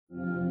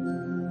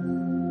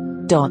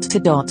dot to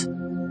dot.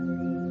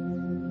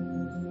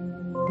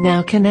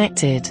 Now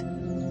connected.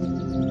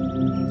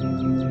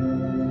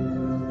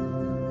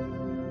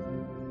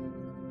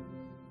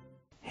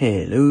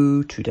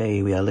 Hello,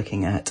 today we are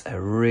looking at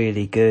a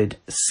really good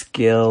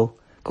skill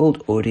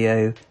called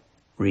Audio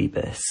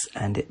Rebus,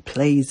 and it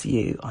plays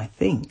you, I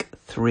think,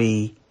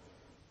 3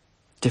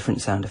 different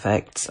sound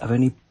effects. I've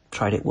only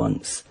tried it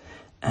once,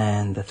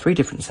 and the 3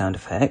 different sound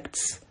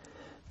effects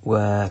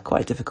were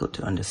quite difficult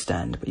to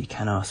understand, but you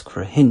can ask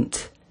for a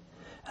hint,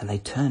 and they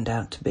turned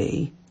out to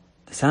be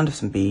the sound of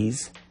some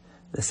bees,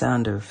 the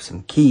sound of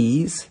some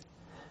keys,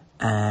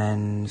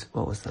 and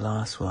what was the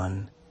last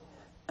one?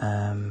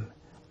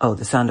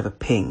 The sound of a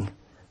ping.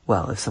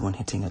 Well, of someone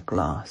hitting a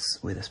glass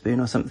with a spoon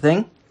or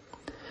something.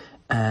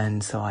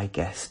 And so I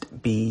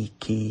guessed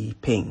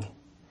beekeeping,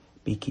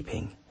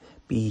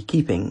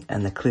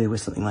 and the clue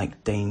was something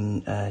like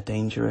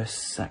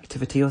dangerous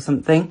activity or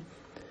something.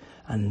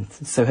 And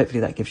so hopefully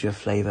that gives you a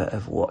flavour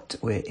of what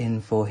we're in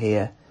for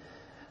here.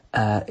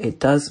 It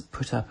does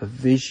put up a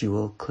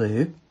visual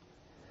clue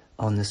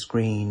on the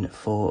screen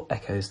for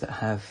echoes that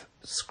have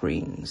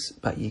screens,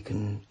 but you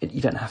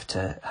don't have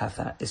to have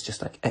that. It's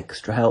just like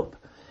extra help.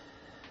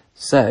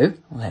 So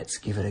let's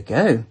give it a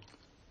go.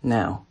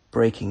 Now,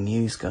 breaking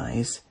news,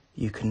 guys,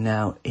 you can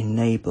now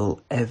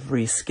enable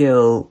every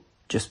skill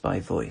just by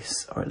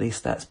voice, or at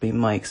least that's been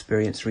my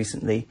experience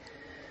recently.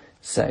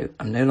 So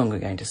I'm no longer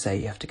going to say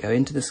you have to go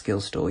into the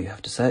skill store, you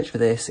have to search for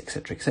this,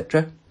 etc.,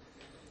 etc.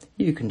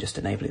 You can just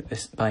enable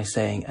it by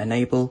saying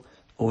enable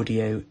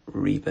Audio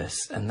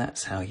Rebus, and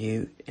that's how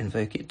you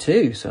invoke it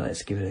too. So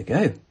let's give it a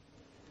go.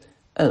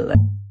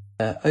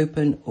 Alexa,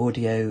 open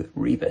Audio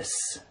Rebus.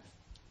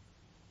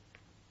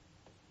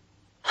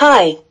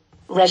 Hi,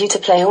 ready to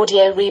play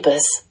Audio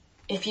Rebus.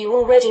 If you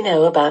already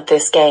know about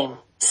this game,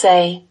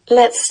 say,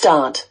 let's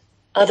start.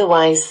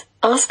 Otherwise,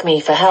 ask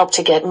me for help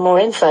to get more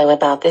info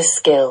about this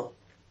skill.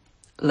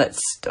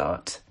 Let's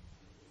start.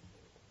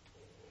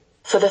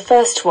 For the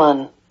first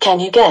one, can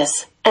you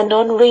guess? A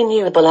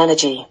non-renewable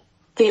energy.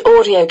 The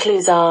audio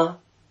clues are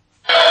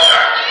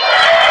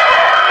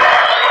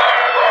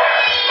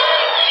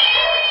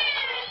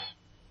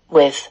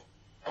with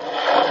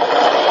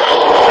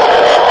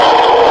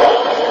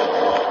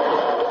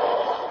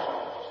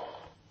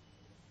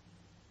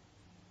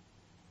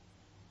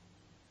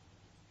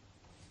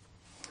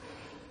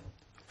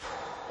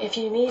If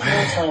you need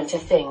more time to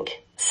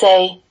think,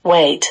 say,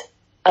 wait.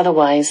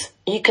 Otherwise,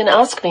 you can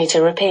ask me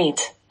to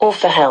repeat, or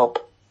for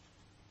help.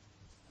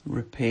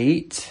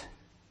 Repeat.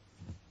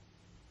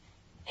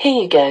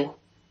 Here you go.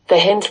 The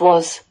hint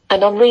was a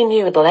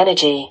non-renewable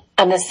energy,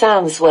 and the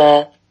sounds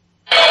were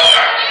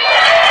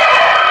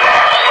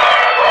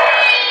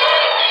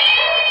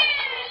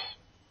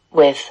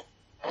with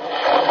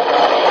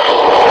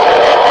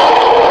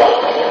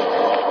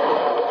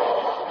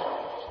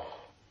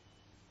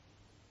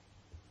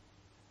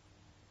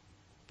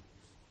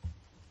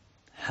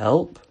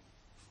help.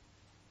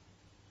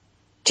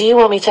 Do you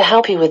want me to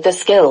help you with the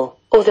skill,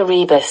 or the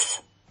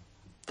rebus?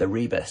 The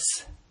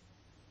rebus.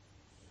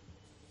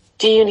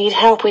 Do you need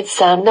help with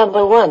sound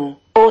number 1,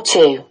 or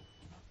 2?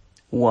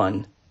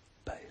 1.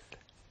 Both.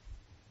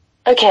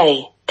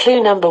 Okay,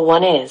 clue number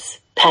 1 is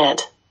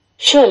pet.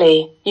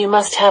 Surely, you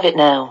must have it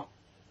now.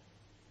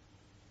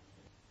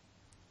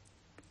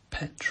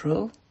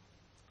 Petrol?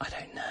 I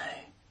don't know.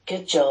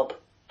 Good job.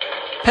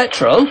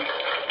 Petrol?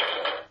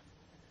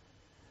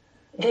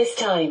 This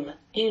time,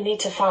 you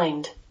need to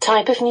find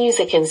type of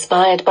music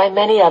inspired by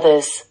many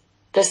others.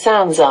 The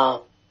sounds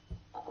are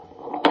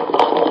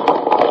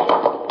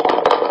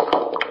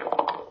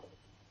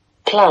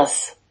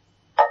plus,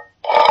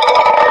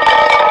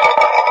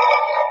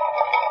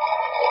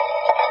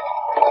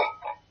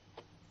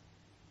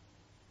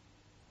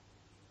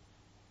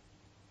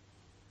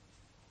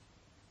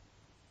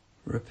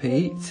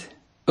 repeat.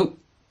 Oh,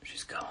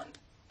 she's gone.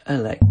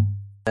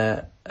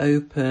 Alexa,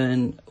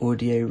 open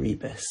Audio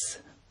Rebus.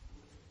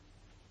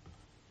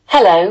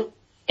 Hello,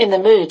 in the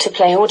mood to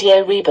play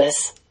Audio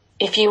Rebus.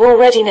 If you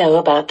already know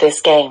about this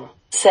game,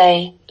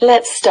 say,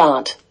 let's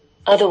start.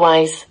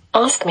 Otherwise,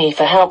 ask me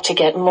for help to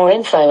get more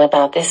info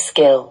about this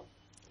skill.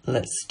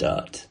 Let's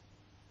start.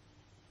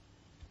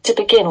 To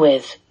begin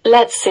with,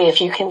 let's see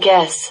if you can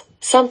guess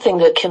something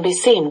that can be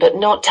seen but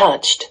not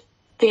touched.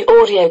 The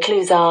audio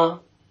clues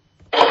are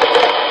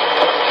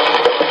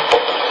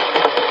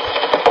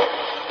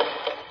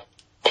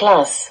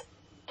plus,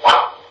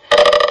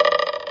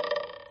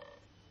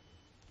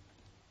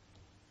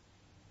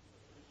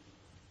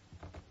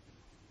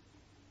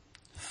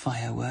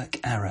 Firework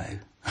arrow.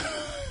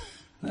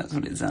 That's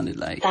what it sounded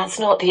like. That's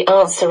not the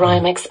answer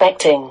I'm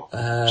expecting.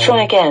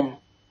 Try again.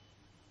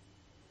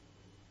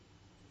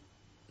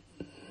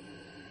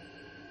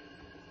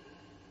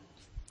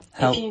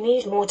 Help. If you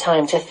need more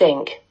time to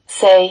think,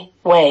 say,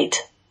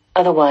 wait.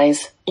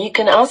 Otherwise, you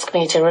can ask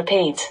me to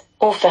repeat,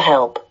 or for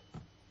help.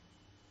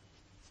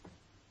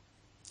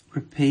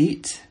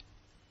 Repeat.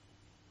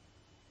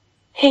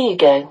 Here you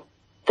go.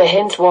 The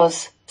hint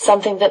was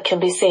something that can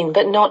be seen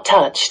but not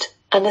touched,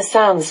 and the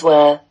sounds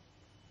were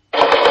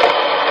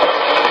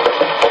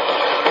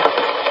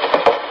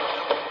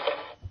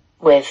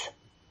with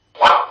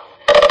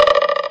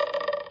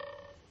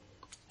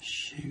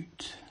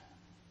shoot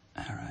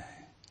arrow.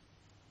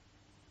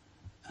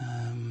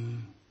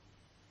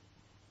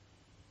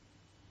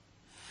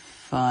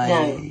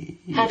 No.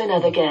 Have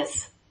another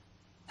guess.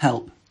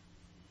 Help.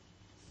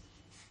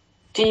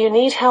 Do you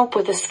need help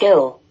with the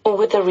skill or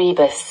with the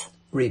rebus?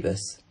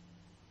 Rebus.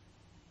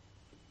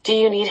 Do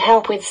you need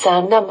help with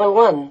sound number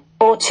 1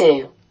 or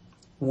 2?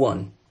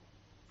 1.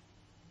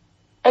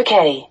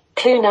 Okay,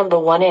 clue number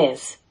 1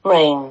 is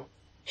rain.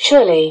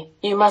 Surely,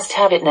 you must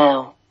have it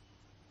now.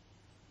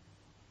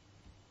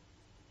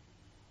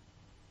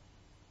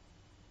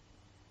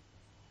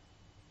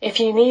 If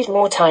you need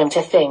more time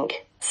to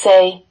think,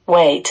 say,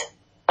 wait.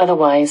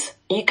 Otherwise,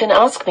 you can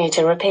ask me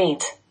to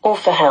repeat, or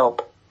for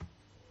help.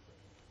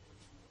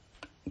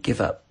 Give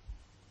up.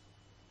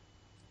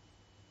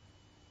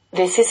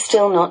 This is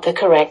still not the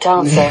correct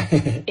answer.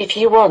 If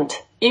you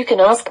want, you can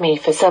ask me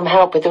for some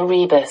help with the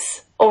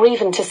rebus, or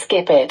even to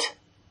skip it.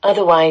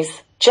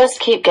 Otherwise, just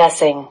keep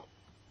guessing.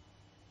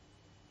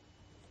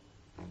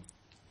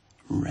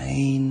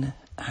 Rain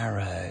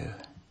arrow.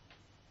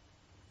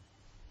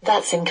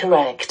 That's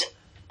incorrect.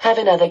 Have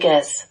another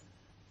guess.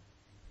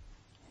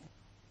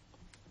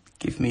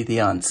 Give me the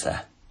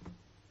answer.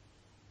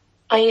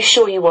 Are you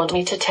sure you want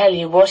me to tell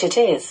you what it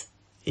is?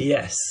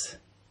 Yes.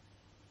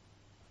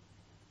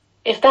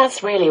 If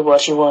that's really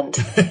what you want,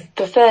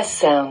 the first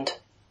sound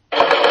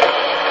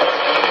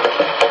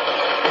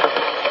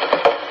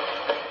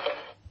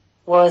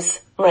was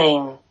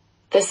rain.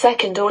 The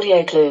second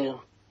audio clue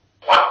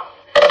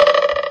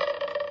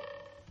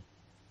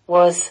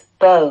was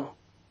bow.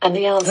 And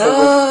the answer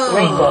was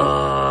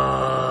rainbow.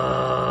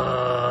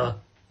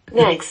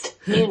 Next,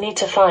 you need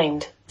to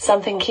find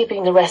something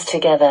keeping the rest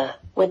together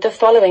with the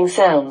following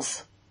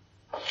sounds.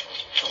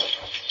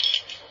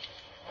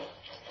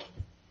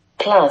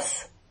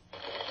 Plus.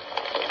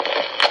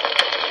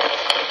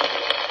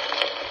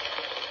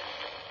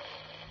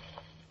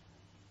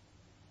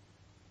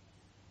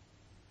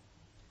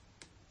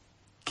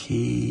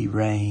 Key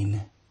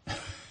rain.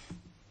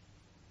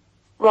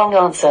 Wrong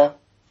answer.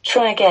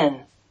 Try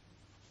again.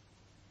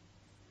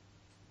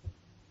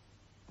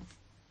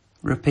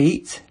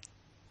 Repeat.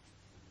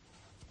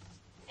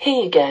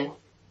 Here you go.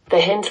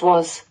 The hint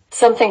was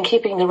something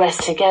keeping the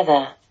rest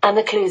together, and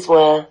the clues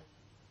were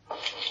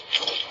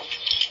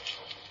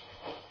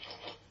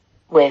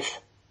with.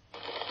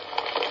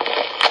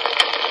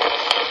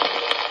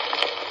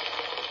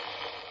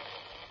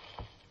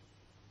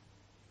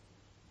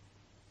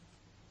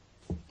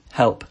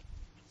 Help.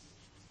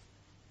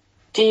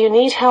 Do you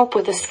need help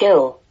with the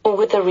skill or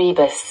with the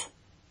rebus?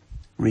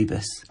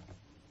 Rebus.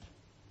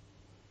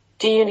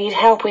 Do you need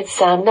help with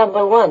sound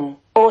number 1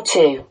 or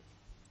 2?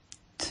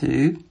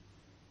 2.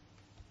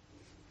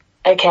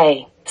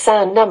 Okay,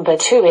 sound number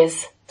 2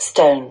 is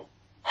stone.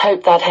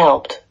 Hope that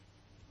helped.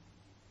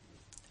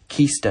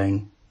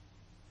 Keystone.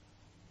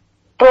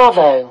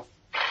 Bravo.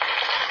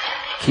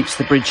 Keeps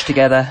the bridge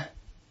together.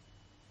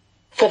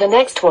 For the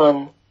next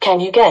one, can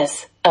you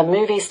guess a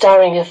movie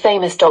starring a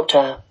famous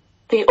doctor?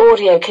 The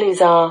audio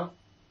clues are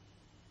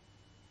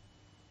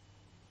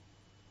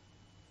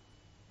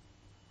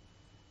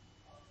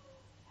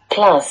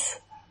plus.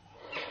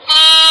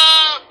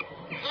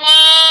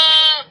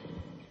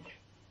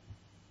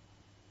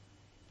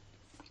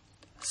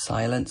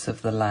 Silence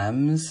of the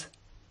Lambs.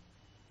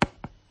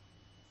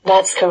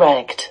 That's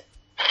correct.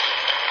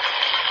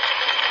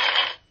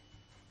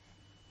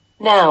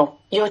 Now,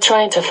 you're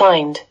trying to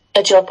find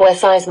a job where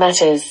size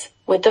matters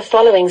with the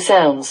following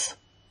sounds.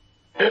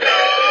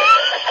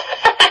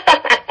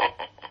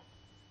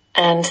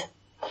 And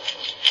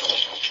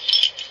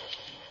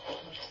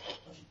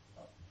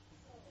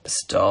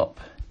Stop.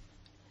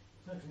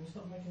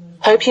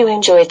 hope you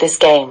enjoyed this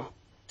game.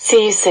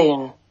 See you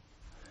soon.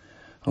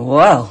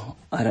 Well,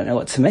 I don't know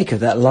what to make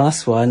of that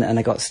last one, and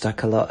I got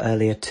stuck a lot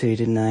earlier too,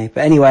 didn't I?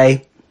 But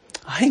anyway,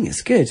 I think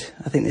it's good.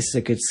 I think this is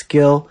a good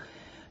skill.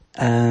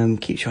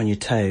 Keeps you on your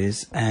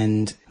toes,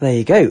 and there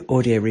you go,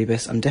 Audio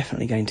Rebus. I'm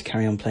definitely going to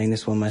carry on playing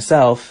this one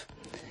myself,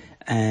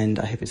 and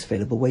I hope it's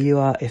available where you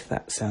are if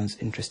that sounds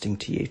interesting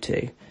to you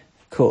too.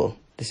 Cool.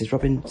 This is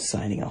Robin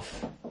signing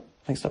off.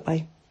 Thanks a lot,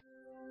 bye.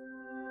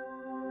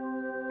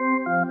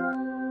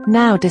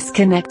 Now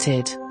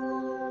disconnected.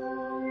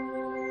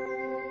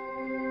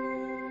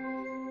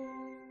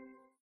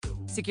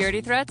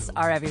 Security threats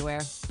are everywhere.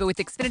 But with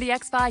Xfinity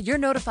XFi, you're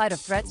notified of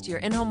threats to your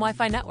in-home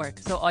Wi-Fi network,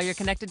 so all your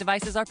connected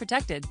devices are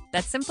protected.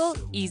 That's simple,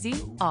 easy,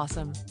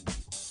 awesome.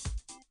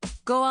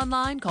 Go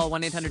online, call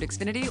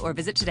 1-800-XFINITY, or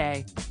visit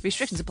today.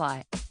 Restrictions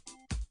apply.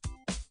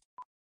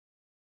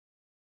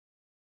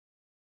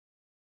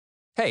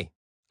 Hey,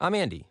 I'm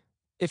Andy.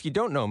 If you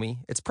don't know me,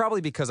 it's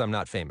probably because I'm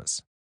not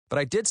famous. But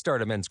I did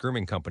start a men's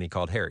grooming company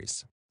called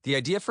Harry's. The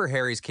idea for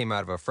Harry's came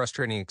out of a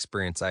frustrating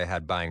experience I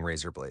had buying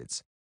razor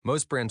blades.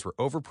 Most brands were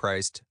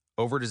overpriced,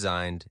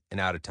 overdesigned,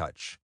 and out of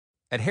touch.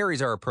 At Harry's,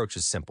 our approach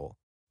is simple.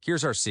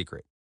 Here's our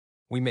secret.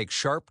 We make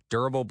sharp,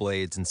 durable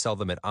blades and sell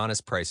them at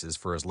honest prices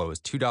for as low as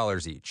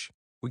 $2 each.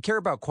 We care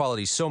about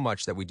quality so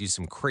much that we do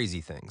some crazy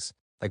things,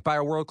 like by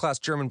a world-class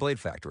German blade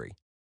factory.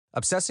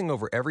 Obsessing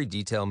over every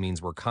detail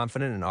means we're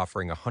confident in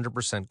offering a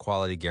 100%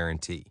 quality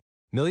guarantee.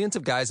 Millions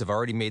of guys have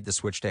already made the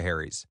switch to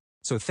Harry's,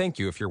 so thank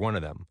you if you're one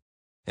of them.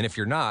 And if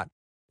you're not,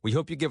 we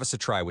hope you give us a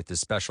try with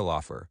this special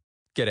offer.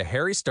 Get a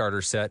Harry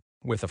starter set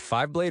with a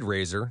 5-blade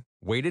razor,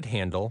 weighted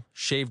handle,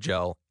 shave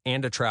gel,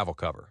 and a travel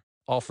cover,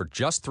 all for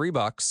just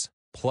 $3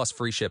 plus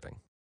free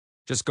shipping.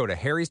 Just go to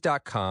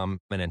harrys.com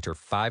and enter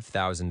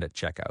 5000 at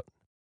checkout.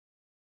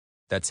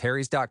 That's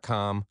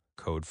harrys.com,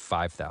 code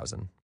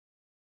 5000.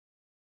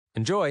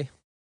 Enjoy!